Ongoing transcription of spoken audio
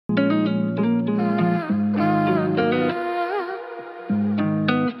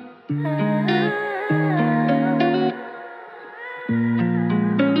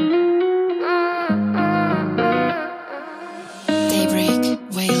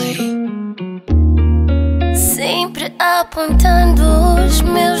apontando os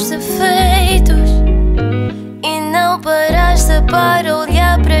meus defeitos e não paraste para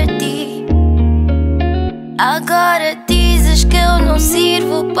olhar para ti. Agora dizes que eu não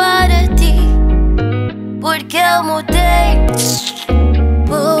sirvo para ti, porque eu mudei.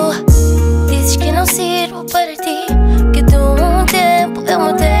 Dizes que não sirvo para ti, que de um tempo eu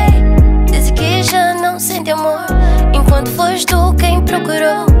mudei. Dizes que já não sente amor, enquanto foste tu quem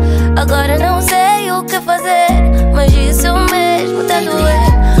procurou. Agora não sei o que fazer, mas isso mesmo tá a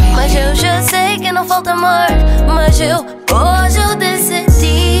doer. Mas eu já sei que não falta amor, mas hoje eu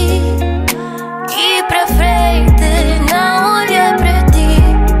decidi ir pra frente, não olhar pra ti.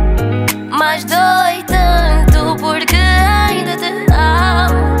 Mas dói tanto porque ainda te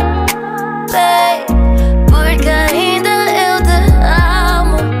amo, babe, porque ainda eu te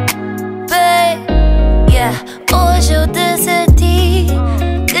amo, babe, yeah. Hoje eu decidi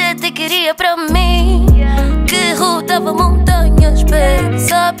que te queria pra mim, que rodava montanhas, babe,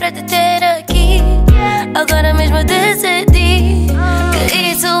 só pra te ter aqui. Agora mesmo eu decidi que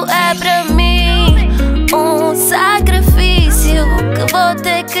isso é pra mim um sacrifício que vou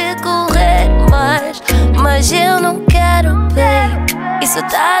ter que correr, mas eu não quero, babe, isso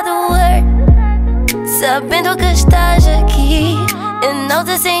tá a doer. Sabendo que estás aqui e não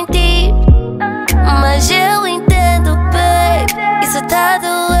te sentir, mas eu entendo, babe, isso tá a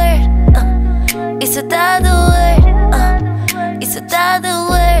doer, isso tá a doer, isso tá a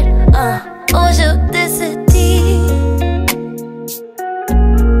doer. Hoje eu decidi,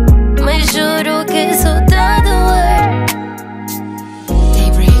 mas juro que isso tá a doer.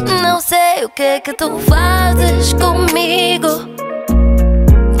 Não sei o que é que tu fazes comigo,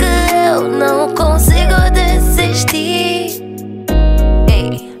 que eu não consigo desistir.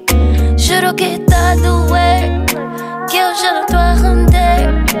 Ei, juro que tá a doer, que eu já não tô a render.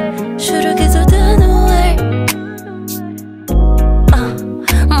 Juro que isso tá a doer,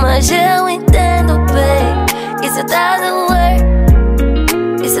 mas eu entendo, babe, isso tá a doer,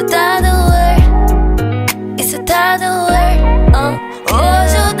 isso tá a doer, isso tá a doer.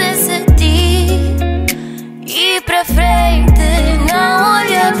 Hoje eu decidi ir pra frente, não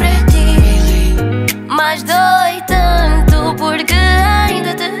olhar pra ti. Mas dói tanto porque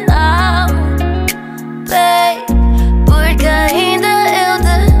ainda te amo, babe, porque ainda eu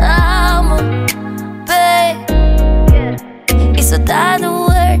te amo, babe. Isso tá a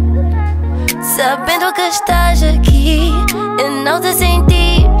doer, sabendo que estás aqui e não te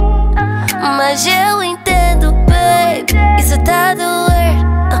sentir, mas eu entendo, babe, isso tá a doer,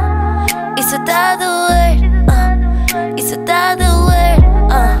 isso tá a doer.